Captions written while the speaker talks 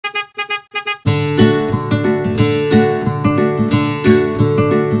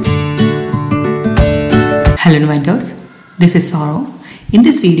This is Saurav. In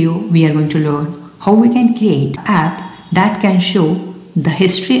this video, we are going to learn how we can create an app that can show the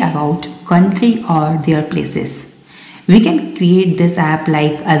history about country or their places. We can create this app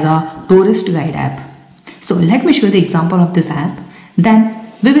like as a tourist guide app. So let me show you the example of this app.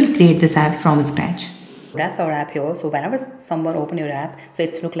 Then we will create this app from scratch. That's our app here. So whenever someone open your app, so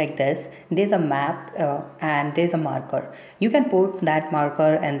it's look like this. There's a map and there's a marker. You can put that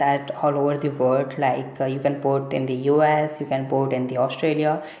marker and that all over the world. Like you can put in the US, you can put in the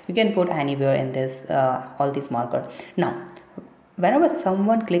Australia, you can put anywhere in this all these marker. Now whenever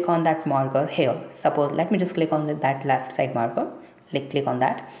someone click on that marker here, suppose let me just click on that left side marker. Click on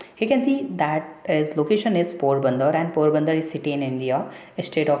that. You can see that is location is Porbandar, and Porbandar is city in India,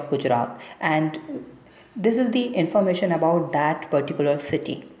 state of Gujarat, and this is the information about that particular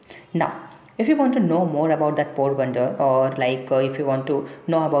city. Now if you want to know more about that Porbandar, or like if you want to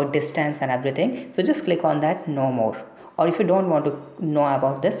know about distance and everything, so just click on that know more. Or if you don't want to know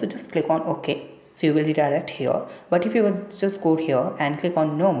about this, so just click on OK. So you will redirect here. But if you will just go here and click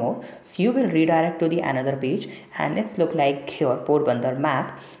on no more, so you will redirect to the another page, and it's look like here Porbandar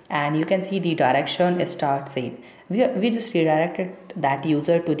map, and you can see the direction start save. We just redirected that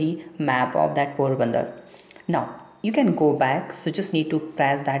user to the map of that Porbandar. Now you can go back, so just need to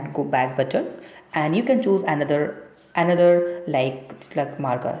press that go back button, and you can choose another like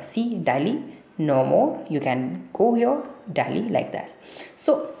marker. See Delhi, no more. You can go here Delhi like that.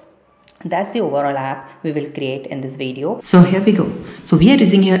 So that's the overall app we will create in this video. So here we go. So we are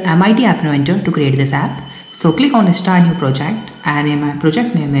using here MIT App Inventor to create this app. So click on start new project, and in my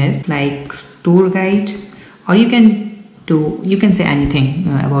project name is like tour guide, or you can say anything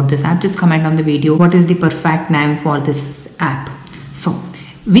about this app. Just comment on the video what is the perfect name for this app. So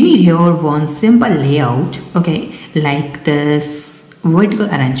we need here one simple layout, okay, like this vertical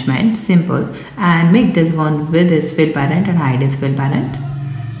arrangement, simple, and make this one width is fill parent and height is fill parent.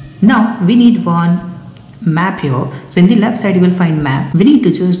 Now we need one map here. So in the left side you will find map. We need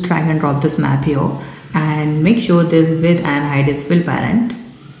to just drag and drop this map here and make sure this width and height is fill parent.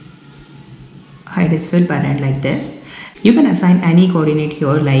 Height is fill parent like this. You can assign any coordinate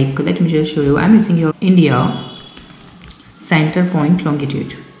here, like let me just show you. I'm using here India center point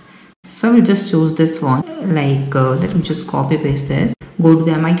longitude. So I will just choose this one, like let me just copy paste this. Go to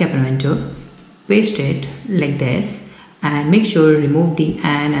the MIT App Inventor, paste it like this, and make sure remove the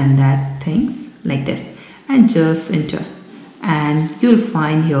and that things like this, and just enter, and you'll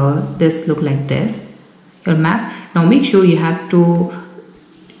find here this look like this, your map. Now make sure you have to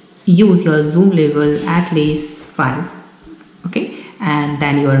use your zoom level at least 5, okay, and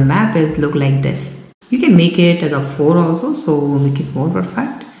then your map is look like this. You can make it as a 4 also, so make it more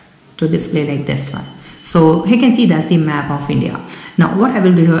perfect to display like this one. So you can see that's the map of India. Now what I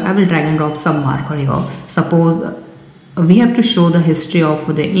will do here, I will drag and drop some marker here. Suppose we have to show the history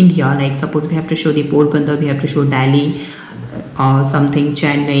of the India, like suppose we have to show the Porbandar, we have to show Delhi or something,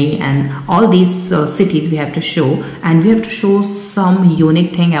 Chennai, and all these cities we have to show, and we have to show some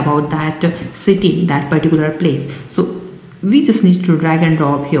unique thing about that city, that particular place. So we just need to drag and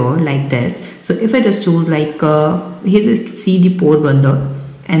drop here like this. So if I just choose like here you can see the Porbandar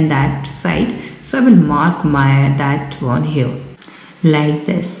and that side, so I will mark that one here like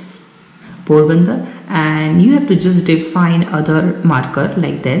this Porbandar, and you have to just define other marker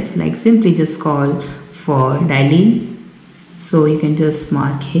like this, like simply just call for Delhi. So you can just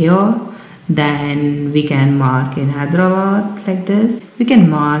mark here, then we can mark in Hyderabad like this. We can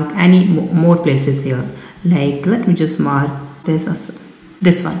mark any more places here, like let me just mark this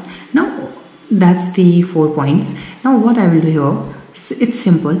one. Now that's the 4 points. Now what I will do here, it's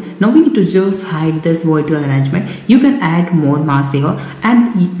simple. Now we need to just hide this vertical arrangement. You can add more marks here,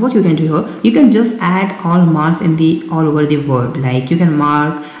 and what you can do here, you can just add all marks in the all over the world. Like you can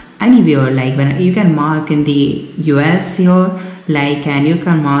mark anywhere, like when you can mark in the US here, like, and you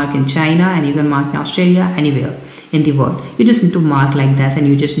can mark in China, and you can mark in Australia, anywhere in the world. You just need to mark like this, and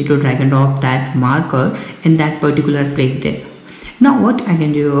you just need to drag and drop that marker in that particular place there. Now what I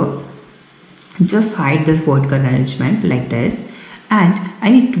can do, just hide this vertical arrangement like this. And I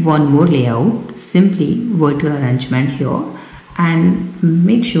need one more layout, simply vertical arrangement here, and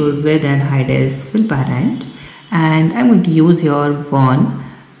make sure width and height is fill parent. And I'm going to use here one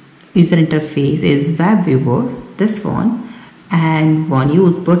user interface is web viewer, this one, and one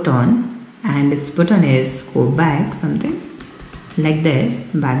use button, and its button is go back something like this,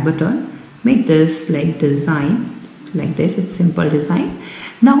 back button. Make this like design like this, it's simple design.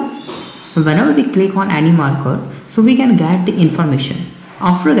 Now whenever we click on any marker, so we can get the information.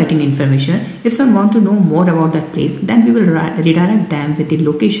 After getting information, if someone wants to know more about that place, then we will redirect them with the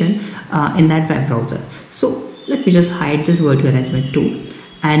location in that web browser. So let me just hide this vertical arrangement too,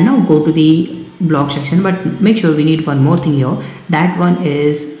 and now go to the block section, but make sure we need one more thing here. That one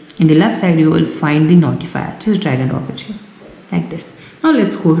is in the left side. You will find the notifier. Just drag and drop it here like this. Now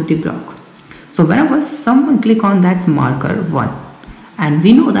let's go to the block. So whenever someone click on that marker 1, and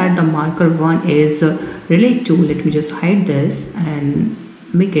we know that the marker 1 is related to, let me just hide this and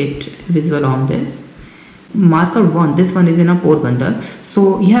make it visible on this marker 1. This one is in a Porbandar,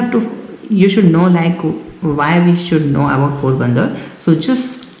 so you should know like why we should know about Porbandar. So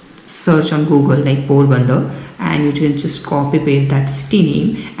just search on Google like Porbandar, and you can just copy paste that city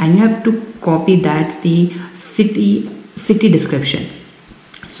name, and you have to copy that the city description.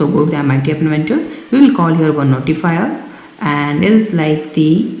 So go to the MIT App Inventor. We will call here one notifier, and it is like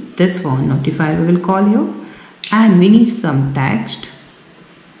this one notifier we will call here, and we need some text.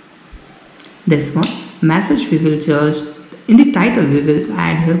 This one message, we will just in the title we will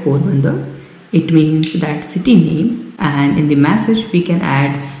add here Porbandar. It means that city name, and in the message we can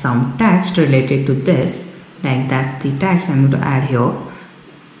add some text related to this, like that's the text I'm going to add here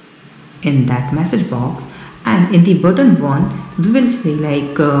in that message box. And in the button 1 we will say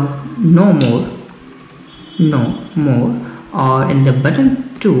like no more, or in the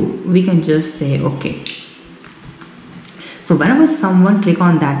button 2 we can just say okay. So whenever someone click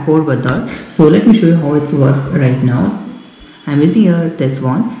on that Porbandar, so let me show you how it's work right now. I'm using here this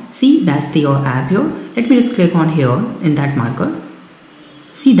one. See, that's your app here. Let me just click on here in that marker.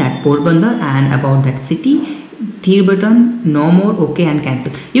 See that Porbandar and about that city. Third button, no more, okay, and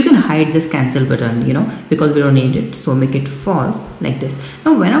cancel. You can hide this cancel button, because we don't need it. So make it false like this.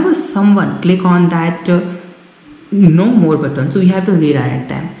 Now whenever someone click on that no more button, so we have to redirect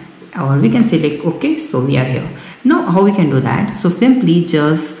them, or we can say like okay, so we are here. Now how we can do that? So simply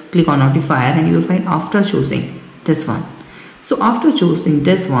just click on notifier, and you will find after choosing this one. So after choosing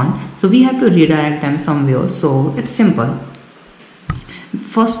this one, so we have to redirect them somewhere. So it's simple.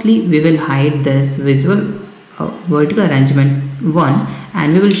 Firstly, we will hide this visual vertical arrangement 1,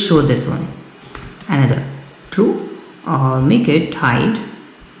 and we will show this one another true, or make it hide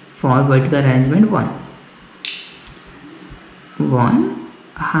for vertical arrangement 1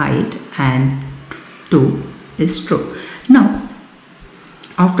 hide, and 2 is true. Now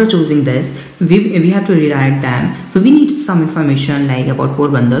after choosing this, so we have to redirect them. So we need some information like about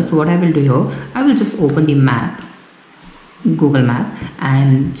Porbandar. So what I will do here, I will just open the map, Google Map,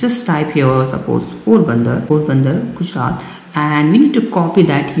 and just type here suppose Porbandar, Gujarat, and we need to copy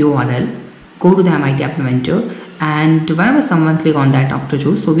that URL. Go to the MIT App Inventor, and whenever someone click on that after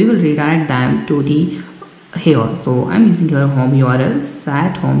choose, so we will redirect them to the here. So I'm using here home URL,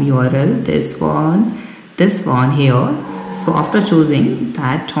 set home URL, this one here. So after choosing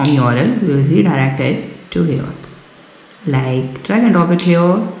that home URL, we will redirect it to here, like drag and drop it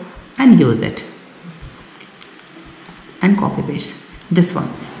here and use it and copy paste this one.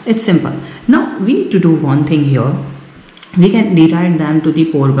 It's simple. Now we need to do one thing here. We can redirect them to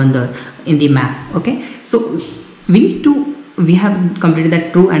the Porbandar in the map. Okay, so we have completed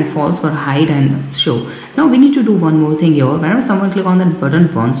that true and false for hide and show. Now we need to do one more thing here. Whenever someone click on that button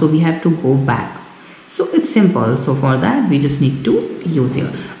 1, so we have to go back. So it's simple. So for that we just need to use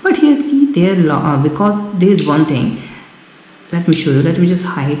here. But here see there because there is one thing. Let me show you. Let me just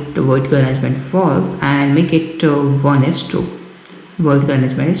hide the vertical arrangement false and make it 1 is true. Vertical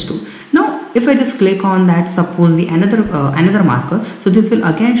arrangement is true. Now if I just click on that, suppose the another marker, so this will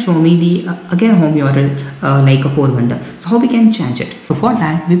again show me the again home URL like a Porbandar. So how we can change it? So for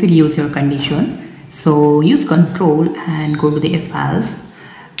that we will use your condition. So use control and go to the if else,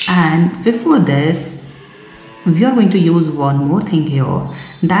 and before this we are going to use one more thing here.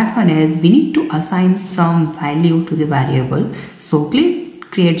 That one is we need to assign some value to the variable. So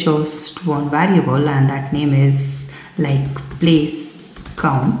create just one variable, and that name is like place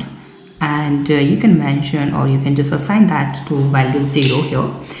count, and you can mention or you can just assign that to value 0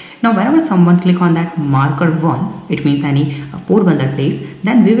 here. Now whenever someone click on that marker 1, it means any Porbandar place,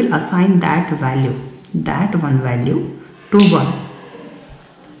 then we will assign that value, that one value to 1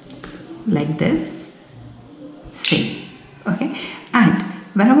 like this. Same. Okay, and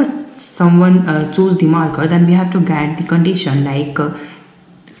whenever someone choose the marker, then we have to get the condition like go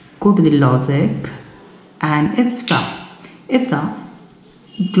to the logic, and if the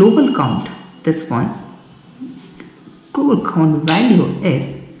global count, this one global count value is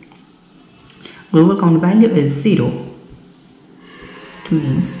 0, it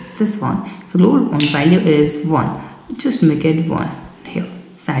means this one. So global count value is 1, just make it 1 here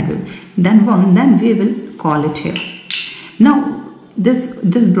sideways, then 1, then we will call it here. Now this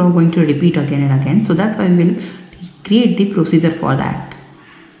block going to repeat again and again, so that's why we will create the procedure for that.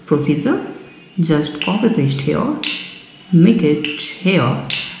 Procedure just copy paste here, make it here,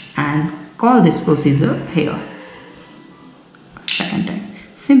 and call this procedure here. Second time.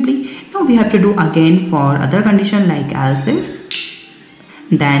 Simply, now we have to do again for other condition like else if.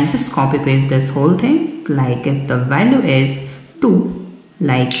 Then just copy paste this whole thing, like if the value is 2,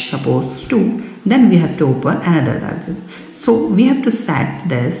 like suppose 2, then we have to open another value. So we have to set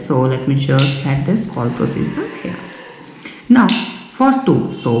this, so let me just set this call procedure here. Now for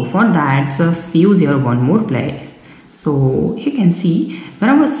 2, so for that just use here one more place. So you can see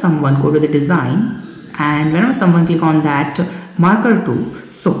whenever someone go to the design and whenever someone click on that marker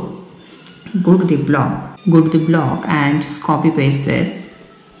 2, so go to the block and just copy paste this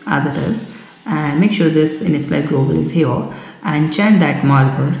as it is, and make sure this initialize global is here, and change that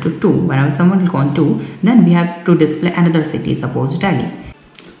marker to 2. Whenever someone click on 2, then we have to display another city, suppose Delhi.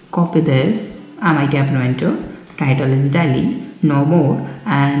 Copy this MIT App Inventor, title is Delhi, no more,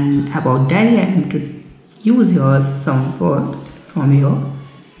 and about Delhi I am to use here some words from here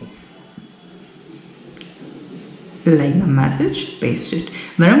like a message, paste it.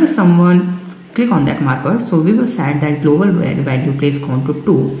 Whenever someone click on that marker, so we will set that global value place count to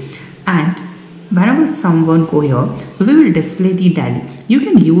 2, and whenever someone go here, so we will display the Delhi. You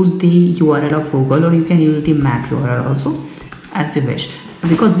can use the URL of Google or you can use the map URL also as you wish,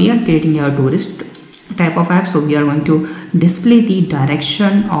 because we are creating a tourist type of app, so we are going to display the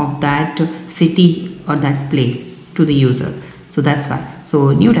direction of that city or that place to the user, so that's why.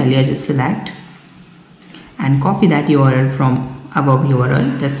 So New Delhi, I just select and copy that URL from above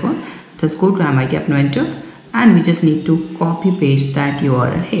URL, this one. Just go to MIT App Inventor and we just need to copy paste that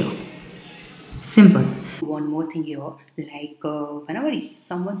URL here. Simple. One more thing here, like whenever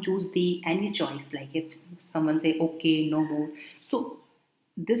someone choose the any choice, like if someone say okay, no more, so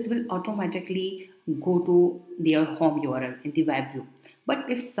this will automatically go to their home URL in the web view. But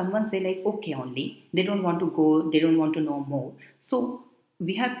if someone say like okay only, they don't want to go, they don't want to know more, so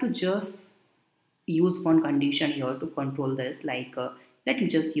we have to just use one condition here to control this, like let me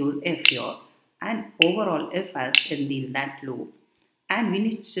just use if here and overall if else in that loop, and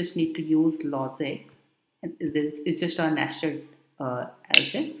we just need to use logic. This is just a nested else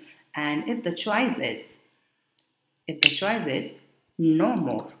if, and if the choice is no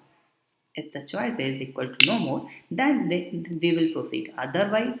more, if the choice is equal to no more, then we will proceed,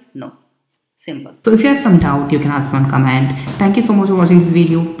 otherwise no. Simple. So if you have some doubt, you can ask me on comment. Thank you so much for watching this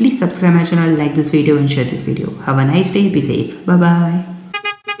video. Please subscribe my channel, like this video and share this video. Have a nice day. Be safe. Bye bye.